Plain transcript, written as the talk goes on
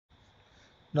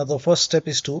Now the first step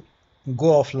is to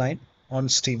go offline on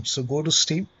Steam. So go to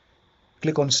Steam,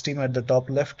 click on Steam at the top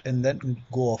left, and then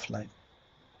go offline.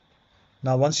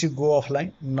 Now once you go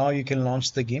offline, now you can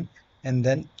launch the game and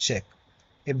then check.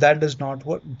 If that does not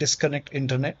work, disconnect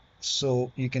internet.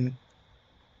 So you can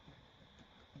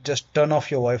just turn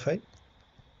off your Wi-Fi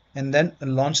and then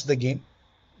launch the game.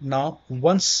 Now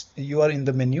once you are in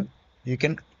the menu, you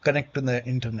can connect to the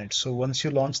internet. So once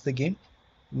you launch the game,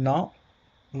 now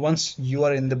once you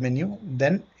are in the menu,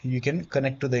 then you can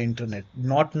connect to the internet.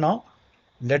 Not now,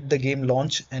 let the game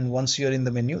launch, and once you're in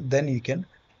the menu, then you can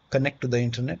connect to the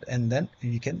internet and then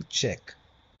you can check.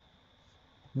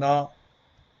 Now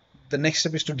the next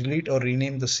step is to delete or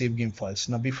rename the save game files.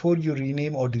 Now before you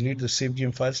rename or delete the save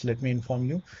game files, let me inform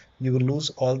you, you will lose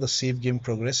all the save game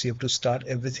progress. You have to start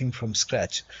everything from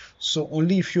scratch. So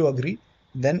only if you agree,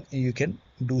 then you can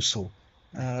do so.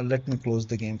 Let me close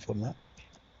the game for now.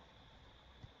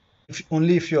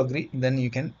 Only if you agree, then you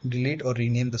can delete or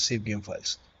rename the save game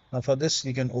files. Now for this,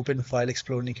 you can open File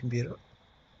Explorer on your computer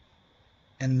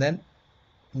and then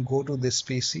go to this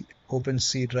PC, open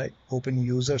C drive, open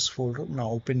users folder. Now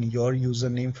open your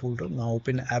username folder. Now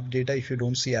open app data. If you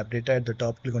don't see app data at the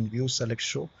top, click on view, select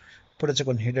show, put a check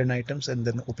on hidden items, and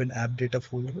then open app data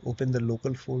folder, open the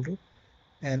local folder,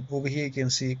 and over here you can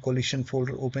see collision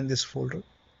folder, open this folder,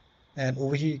 and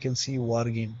over here you can see war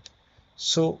game.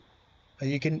 So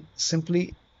you can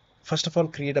simply first of all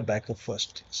create a backup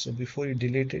first. So before you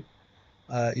delete it,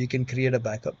 you can create a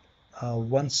backup.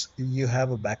 Once you have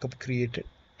a backup created,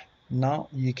 now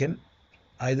you can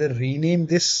either rename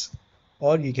this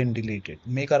or you can delete it.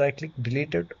 Make a right click,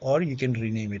 delete it, or you can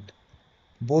rename it.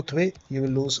 Both way you will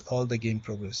lose all the game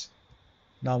progress.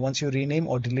 Now once you rename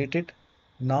or delete it,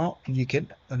 now you can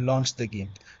launch the game.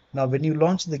 Now when you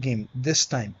launch the game, this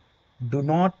time do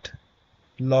not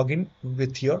log in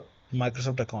with your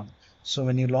Microsoft account. So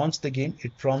when you launch the game,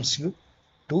 it prompts you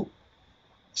to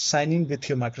sign in with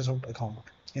your Microsoft account.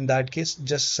 In that case,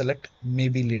 just select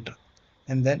maybe later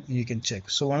and then you can check.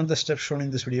 So one of the steps shown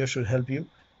in this video should help you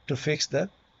to fix the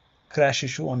crash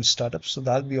issue on startup. So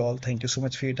that'll be all. Thank you so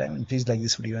much for your time, and please like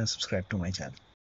this video and subscribe to my channel.